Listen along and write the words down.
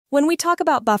When we talk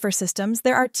about buffer systems,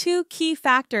 there are two key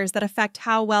factors that affect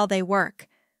how well they work.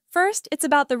 First, it's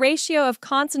about the ratio of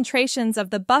concentrations of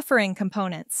the buffering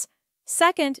components.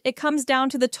 Second, it comes down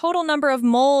to the total number of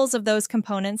moles of those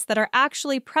components that are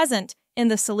actually present in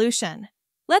the solution.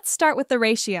 Let's start with the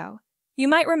ratio. You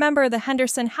might remember the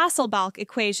Henderson-Hasselbalch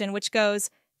equation, which goes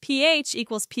pH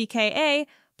equals pKa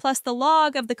plus the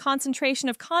log of the concentration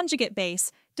of conjugate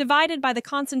base divided by the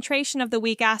concentration of the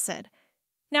weak acid.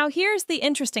 Now here's the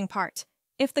interesting part.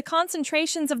 If the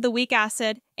concentrations of the weak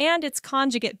acid and its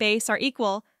conjugate base are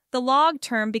equal, the log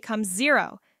term becomes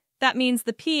 0. That means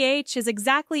the pH is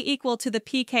exactly equal to the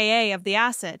pKa of the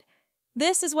acid.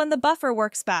 This is when the buffer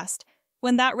works best,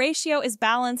 when that ratio is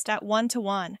balanced at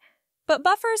 1:1. But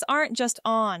buffers aren't just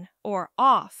on or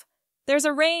off. There's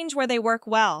a range where they work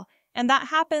well, and that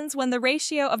happens when the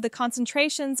ratio of the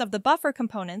concentrations of the buffer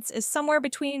components is somewhere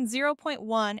between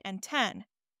 0.1 and 10.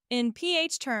 In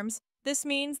pH terms, this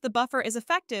means the buffer is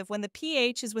effective when the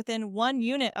pH is within 1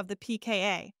 unit of the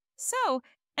pKa, so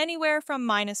anywhere from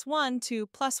 -1 to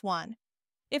 +1.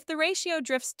 If the ratio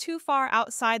drifts too far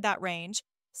outside that range,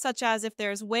 such as if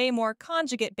there's way more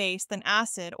conjugate base than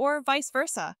acid or vice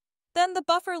versa, then the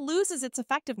buffer loses its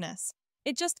effectiveness.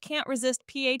 It just can't resist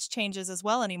pH changes as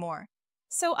well anymore.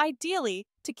 So ideally,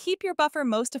 to keep your buffer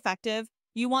most effective,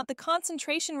 you want the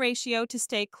concentration ratio to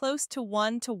stay close to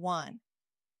 1:1.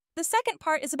 The second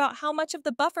part is about how much of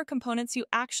the buffer components you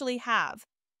actually have.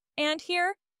 And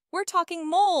here, we're talking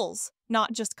moles,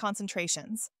 not just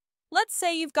concentrations. Let's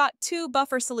say you've got two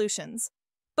buffer solutions.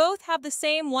 Both have the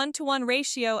same 1:1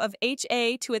 ratio of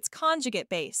HA to its conjugate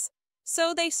base,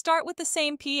 so they start with the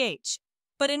same pH.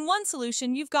 But in one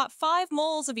solution, you've got 5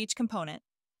 moles of each component.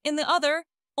 In the other,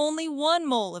 only 1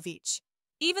 mole of each.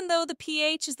 Even though the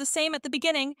pH is the same at the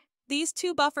beginning, these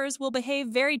two buffers will behave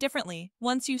very differently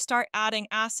once you start adding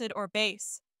acid or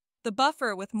base. The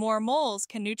buffer with more moles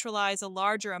can neutralize a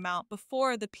larger amount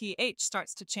before the pH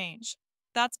starts to change.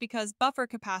 That's because buffer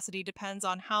capacity depends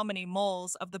on how many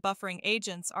moles of the buffering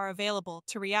agents are available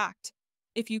to react.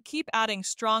 If you keep adding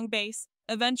strong base,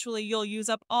 eventually you'll use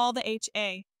up all the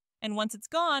HA, and once it's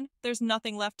gone, there's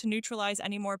nothing left to neutralize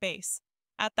any more base.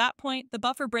 At that point, the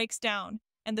buffer breaks down,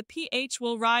 and the pH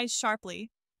will rise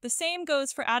sharply. The same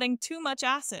goes for adding too much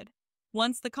acid.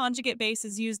 Once the conjugate base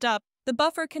is used up, the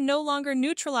buffer can no longer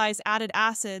neutralize added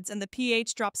acids and the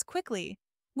pH drops quickly.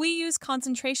 We use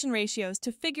concentration ratios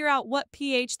to figure out what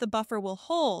pH the buffer will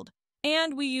hold,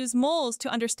 and we use moles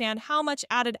to understand how much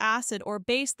added acid or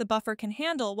base the buffer can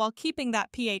handle while keeping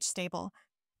that pH stable.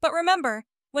 But remember,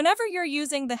 whenever you're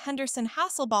using the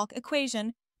Henderson-Hasselbalch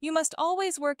equation, you must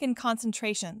always work in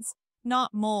concentrations,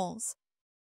 not moles.